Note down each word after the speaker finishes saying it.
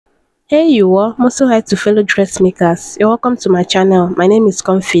Hey you all, I'm also hi to fellow dressmakers. You're welcome to my channel. My name is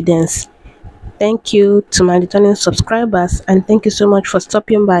Confidence. Thank you to my returning subscribers and thank you so much for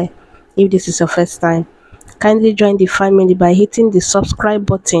stopping by if this is your first time. Kindly join the family by hitting the subscribe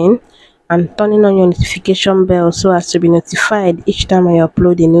button and turning on your notification bell so as to be notified each time I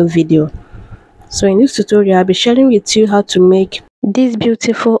upload a new video. So in this tutorial, I'll be sharing with you how to make this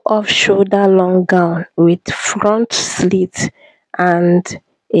beautiful off-shoulder long gown with front slit and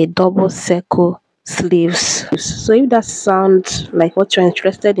a double circle sleeves. So if that sounds like what you're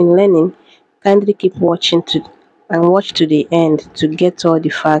interested in learning, kindly keep watching and watch to the end to get all the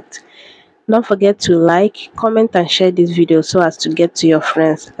facts. Don't forget to like, comment and share this video so as to get to your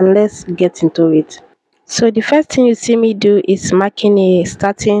friends, and let's get into it. So the first thing you see me do is marking a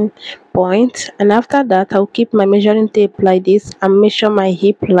starting point, and after that I'll keep my measuring tape like this and measure my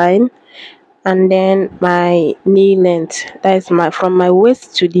hip line and then my knee length. That is from my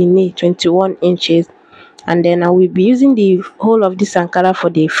waist to the knee, 21 inches. And then I will be using the whole of this Ankara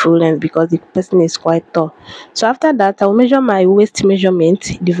for the full length because the person is quite tall. So after that I'll measure my waist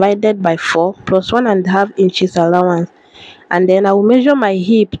measurement divided by 4 plus 1.5 inches allowance, and then I will measure my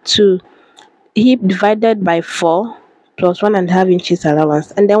hip too, hip divided by 4 plus 1.5 inches allowance,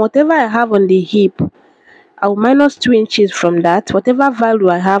 and then whatever I have on the hip, I'll minus 2 inches from that. Whatever value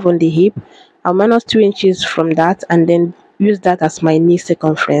I have on the hip, I'll minus 2 inches from that and then use that as my knee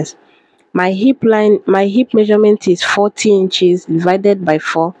circumference. My hip measurement is 40 inches divided by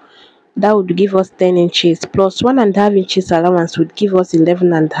 4. That would give us 10 inches plus 1.5 inches allowance would give us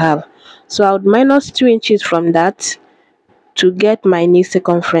 11.5. So I would minus 2 inches from that to get my knee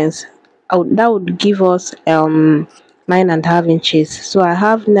circumference. That would give us 9.5 inches. So I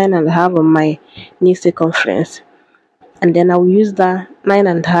have 9.5 on my knee circumference, and then I will use that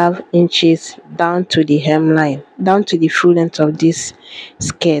 9.5 inches down to the hemline, down to the full length of this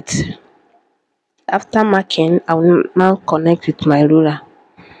skirt. After marking, I will now connect with my ruler,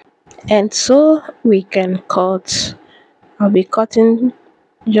 and so we can cut. I'll be cutting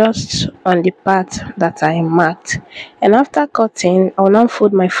just on the part that I marked, and after cutting I'll now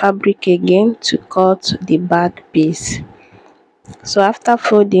fold my fabric again to cut the back piece. So after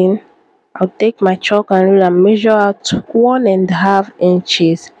folding, I'll take my chalk and ruler and measure out 1.5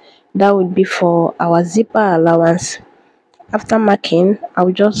 inches. That would be for our zipper allowance. After marking,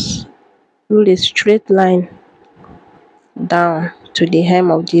 I'll just rule a straight line down to the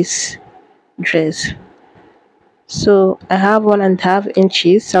hem of this dress. So I have 1.5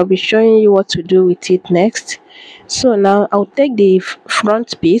 inches. I'll be showing you what to do with it next. So now I'll take the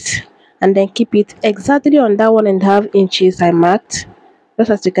front piece and then keep it exactly on that 1.5 inches I marked, just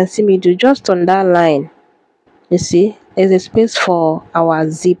as you can see me do, just on that line. You see there's a space for our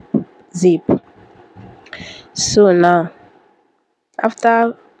zip. So now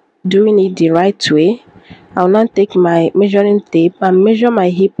after doing it the right way, I'll now take my measuring tape and measure my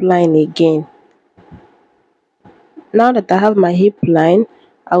hip line again. Now that I have my hip line,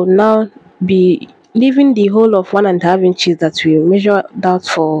 I will now be leaving the whole of 1.5 inches that we measured out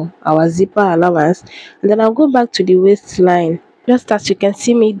for our zipper allowance, and then I'll go back to the waistline just as you can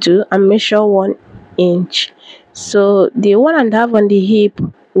see me do and measure 1 inch. So the 1.5 on the hip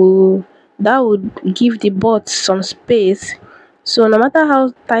that would give the butt some space. So no matter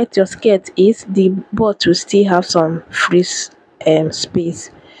how tight your skirt is, the butt will still have some free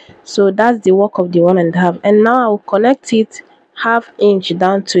space. So that's the work of the 1.5, and now I'll connect it 1/2 inch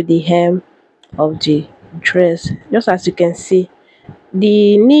down to the hem of the dress. Just as you can see,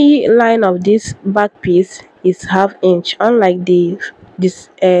 the knee line of this back piece is 1/2 inch, unlike the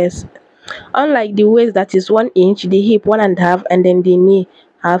waist that is 1 inch, the hip 1.5, and then the knee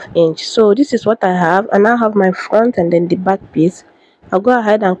 1/2 inch. So this is what I have, and I have my front and then the back piece. I'll go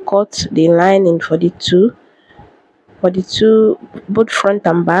ahead and cut the lining for the two, both front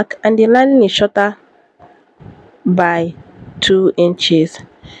and back, and the lining is shorter by 2 inches.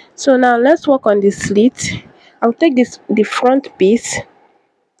 So now let's work on the slit. I'll take the front piece,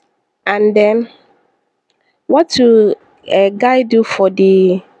 and then what to guide you for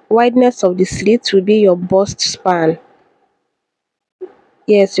the wideness of the slit will be your bust span.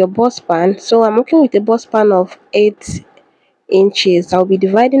 Yes, your bust span. So I'm working with a bust span of 8 inches. I'll be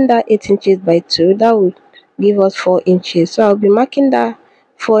dividing that 8 inches by 2. That would give us 4 inches. So I'll be marking that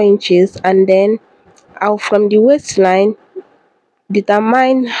 4 inches, and then I'll, from the waistline,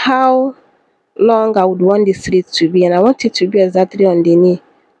 determine how long I would want the slit to be, and I want it to be exactly on the knee.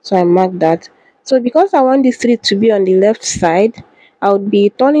 So I mark that. So because I want the slit to be on the left side, I would be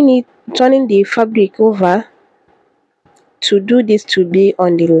turning the fabric over to do this to be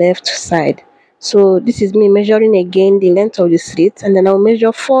on the left side. So this is me measuring again the length of the slit, and then I'll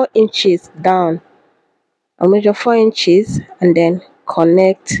measure 4 inches down. I'll measure 4 inches and then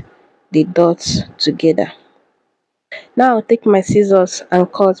connect the dots together. Now I'll take my scissors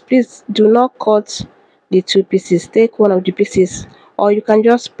and cut. Please do not cut the two pieces. Take one of the pieces, or you can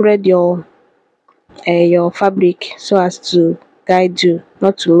just spread your fabric so as to guide you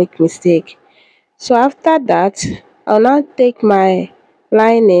not to make mistake. So after that, I'll now take my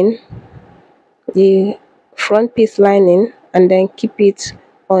lining, the front piece lining, and then keep it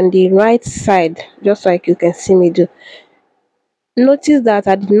on the right side, just like you can see me do. Notice that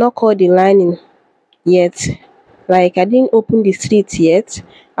I did not cut the lining yet, like I didn't open the slit yet.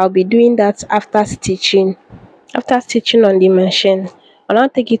 I'll be doing that after stitching. After stitching on the machine, I'll now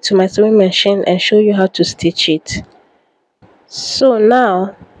take it to my sewing machine and show you how to stitch it. So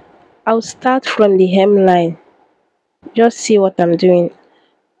now I'll start from the hemline. Just see what I'm doing.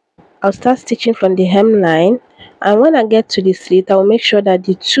 I'll start stitching from the hemline, and when I get to the slit, I'll make sure that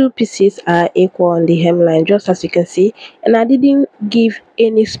the two pieces are equal on the hemline, just as you can see, and I didn't give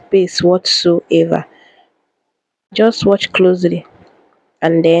any space whatsoever. Just watch closely,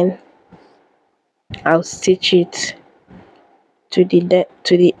 and then I'll stitch it to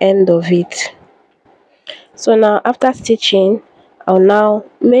the end of it. So now after stitching, I'll now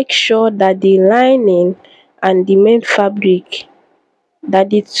make sure that the lining and the main fabric,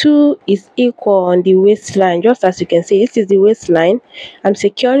 that the two is equal on the waistline. Just as you can see, this is the waistline. I'm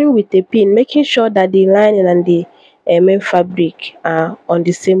securing with a pin, making sure that the lining and the main fabric are on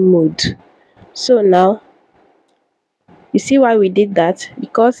the same mood. So now you see why we did that,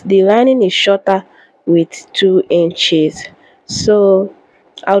 because the lining is shorter with 2 inches. So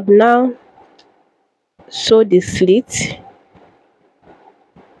I would now sew the slit.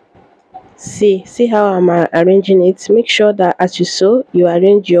 See how I'm arranging it. Make sure that as you sew, you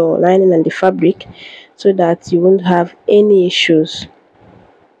arrange your lining and the fabric so that you won't have any issues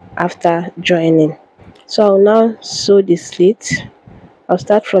after joining. So I'll now sew the slit. I'll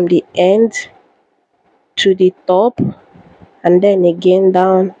start from the end to the top and then again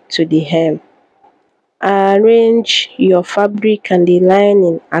down to the hem. Arrange your fabric and the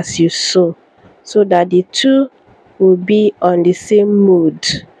lining as you sew so that the two will be on the same mood,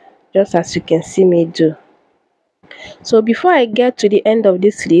 just as you can see me do. So before I get to the end of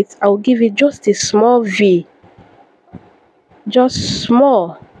this slit, I'll give it just a small V, just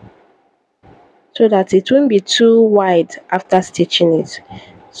small, so that it won't be too wide after stitching it.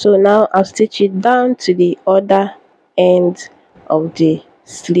 So now I'll stitch it down to the other end of the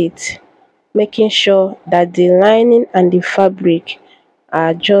slit, making sure that the lining and the fabric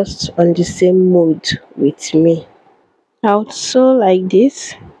are just on the same mood with me. I'll sew like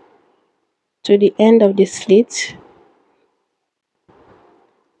this to the end of the slit,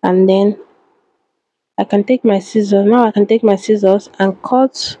 and then I can take my scissors. Now I can take my scissors and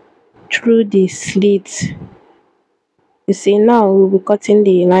cut through the slit. You see, now we'll be cutting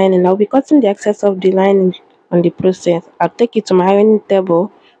the lining. I'll be cutting the excess of the lining on the process. I'll take it to my ironing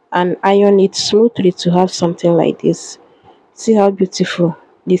table and iron it smoothly to have something like this. See how beautiful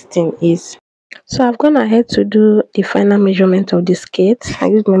this thing is. So I've gone ahead to do the final measurement of the skirt. I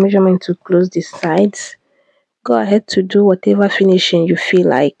used my measurement to close the sides. Go ahead to do whatever finishing you feel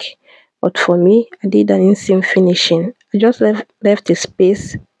like, but for me, I did an inseam finishing. I just left a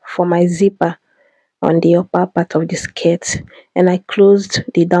space for my zipper on the upper part of the skirt, and I closed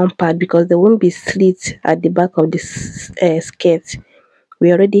the down part because there won't be slits at the back of the skirt.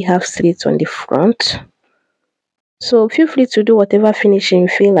 We already have slits on the front, so feel free to do whatever finishing you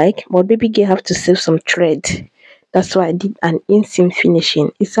feel like, but baby girl have to save some thread. That's why I did an inseam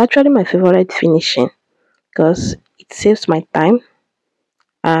finishing. It's actually my favorite finishing because it saves my time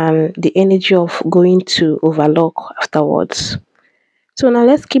and the energy of going to overlock afterwards. So now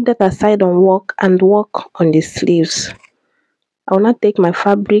let's keep that aside and work on the sleeves. I will not take my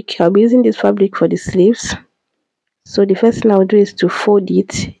fabric. I'll be using this fabric for the sleeves. So the first thing I'll do is to fold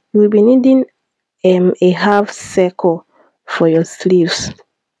it. You will be needing a half circle for your sleeves.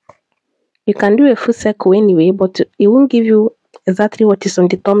 You can do a full circle anyway, but it won't give you exactly what is on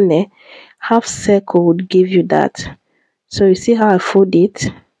the thumbnail. Half circle would give you that. So you see how I fold it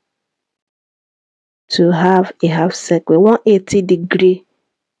to have a half circle, 180-degree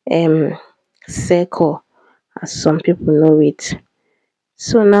circle, as some people know it.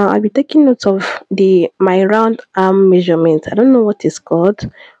 So now I'll be taking note of my round arm measurement. I don't know what it's called.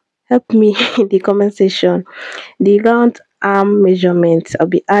 Help me in the comment section. The round arm measurement, I'll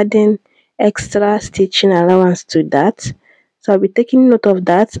be adding extra stitching allowance to that. So I'll be taking note of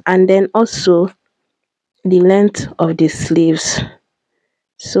that, and then also the length of the sleeves.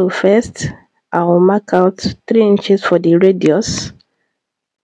 So first I'll mark out 3 inches for the radius,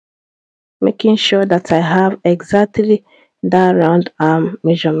 making sure that I have exactly that round arm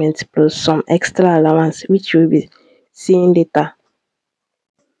measurement plus some extra allowance, which you'll be seeing later.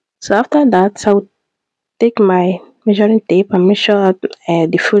 So after that, I'll take my measuring tape and measure out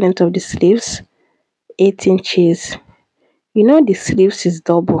the full length of the sleeves, 8 inches. You know the sleeves is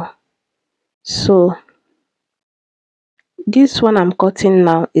double, so this one I'm cutting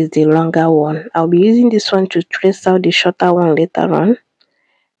now is the longer one. I'll be using this one to trace out the shorter one later on.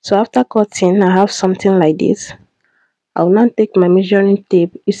 So after cutting, I have something like this. I'll now take my measuring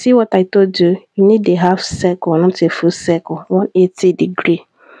tape. You see what I told you? You need a half circle, not a full circle, 180-degree.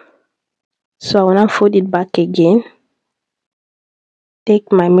 So I will now fold it back again.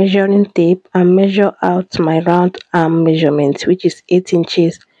 Take my measuring tape and measure out my round arm measurement, which is 8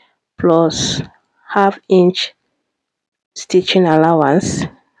 inches plus half-inch stitching allowance.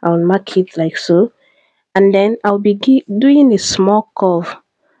 I'll mark it like so, and then I'll be doing a small curve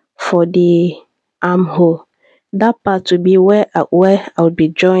for the armhole. That part will be where I'll be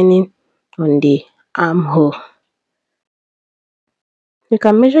joining on the armhole. You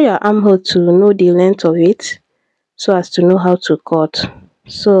can measure your armhole to know the length of it so as to know how to cut.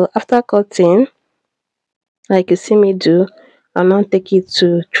 So after cutting, like you see me do, I'll now take it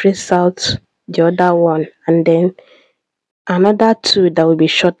to trace out the other one, and then another two that will be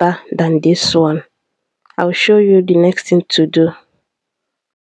shorter than this one. I'll show you the next thing to do.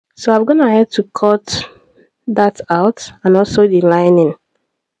 So I'm gonna have to cut that out, and also the lining.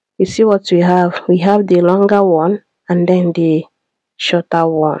 You see what we have? We have the longer one and then the shorter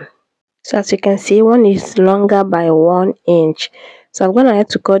one. So as you can see, one is longer by 1 inch. So I'm gonna have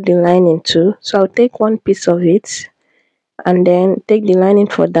to cut the lining too. So I'll take one piece of it and then take the lining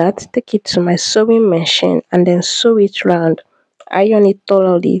for that, take it to my sewing machine and then sew it round. Iron it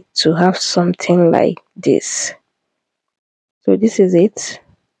thoroughly to have something like this. So this is it.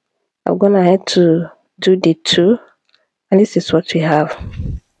 I'm gonna have to do the two, and this is what we have.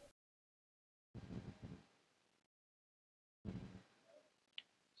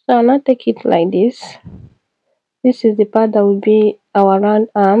 So I'll now take it like this. This is the part that will be our round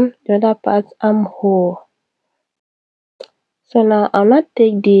arm, the other part armhole. So now I'll not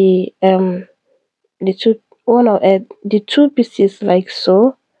take the two pieces like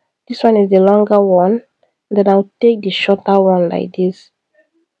so. This one is the longer one. Then I'll take the shorter one like this.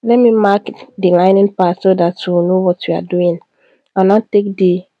 Let me mark the lining part so that we'll know what we are doing. I'll now take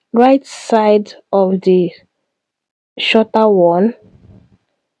the right side of the shorter one.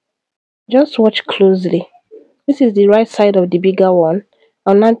 Just watch closely. This is the right side of the bigger one.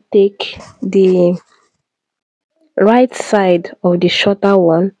 I'll now take the right side of the shorter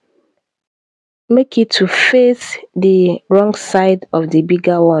one, make it to face the wrong side of the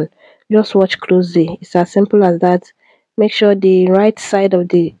bigger one. Just watch closely. It's as simple as that. Make sure the right side of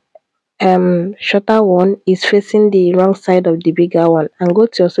the shorter one is facing the wrong side of the bigger one, and go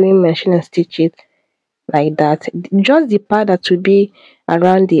to your sewing machine and stitch it like that. Just the part that will be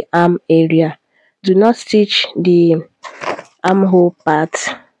around the arm area. Do not stitch the armhole part.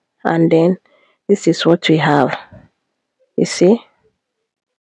 And then this is what we have. You see?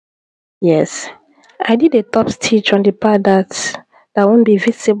 Yes, I did a top stitch on the part that won't be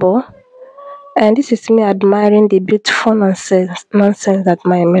visible, and this is me admiring the beautiful nonsense that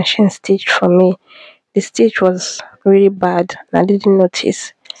my machine stitched for me. The stitch was really bad and I didn't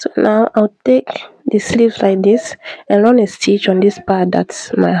notice. So now I'll take the sleeves like this and run a stitch on this part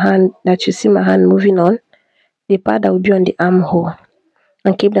that you see my hand moving on, the part that will be on the armhole,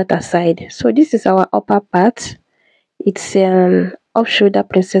 and keep that aside. So this is our upper part. It's an off-shoulder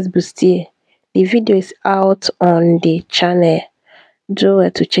princess bustier. The video is out on the channel. Do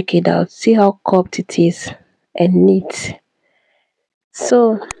well to check it out. See how cupped it is and neat.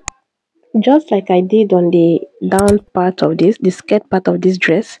 So just like I did on the down part of this, the skirt part of this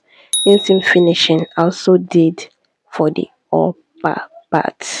dress, inseam finishing I also did for the upper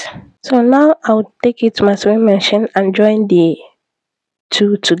part. So now I'll take it to my sewing machine and join the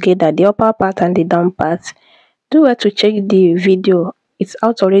two together, the upper part and the down part. Do well to check the video. It's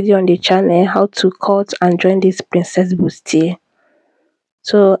out already on the channel, how to cut and join this princess bustier.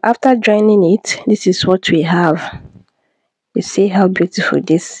 So after joining it, this is what we have. You see how beautiful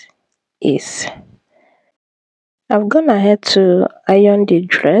this is. I've gone ahead to iron the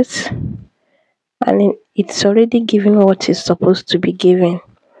dress, and it's already giving what it's supposed to be giving.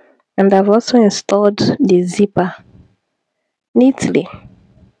 And I've also installed the zipper neatly,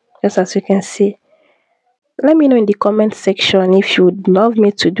 just as you can see. Let me know in the comment section if you would love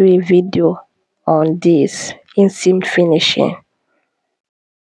me to do a video on this inseam finishing.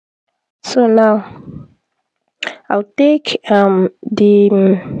 So now I'll take the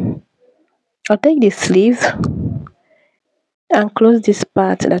sleeve and close this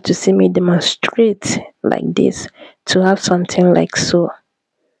part that you see me demonstrate like this to have something like so.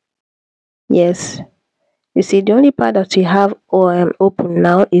 Yes, you see the only part that we have open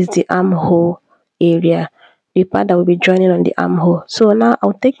now is the armhole area, the part that will be joining on the armhole. So now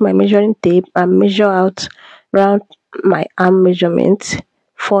I'll take my measuring tape and measure out round my arm measurement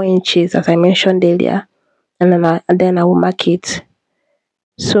 4 inches as I mentioned earlier, and then I will mark it.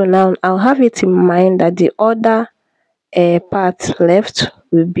 So now I'll have it in mind that the other part left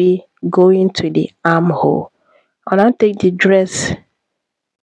will be going to the armhole. I'll now take the dress,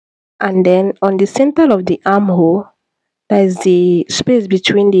 and then on the center of the armhole, that is the space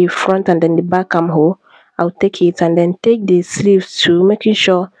between the front and then the back armhole, I'll take it and then take the sleeves to making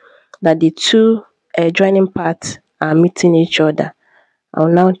sure that the two joining parts are meeting each other. I'll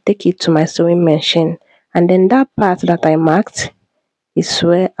now take it to my sewing machine, and then that part that I marked is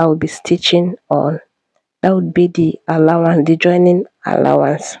where I'll be stitching on. That would be the allowance, the joining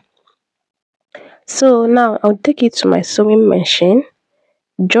allowance. So now I'll take it to my sewing machine,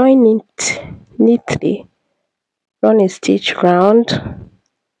 join it neatly, run a stitch round,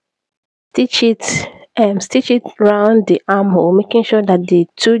 stitch it round the armhole, making sure that the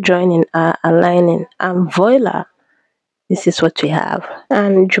two joining are aligning, and voila, this is what we have.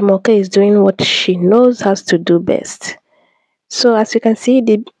 And Jumoke is doing what she knows how to do best. So as you can see,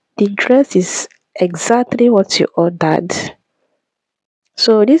 the dress is exactly what you ordered.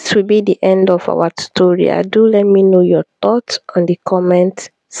 So this will be the end of our tutorial. Do let me know your thoughts on the comment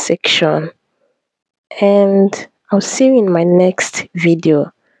section, and I'll see you in my next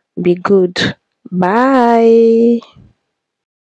video. Be good. Bye.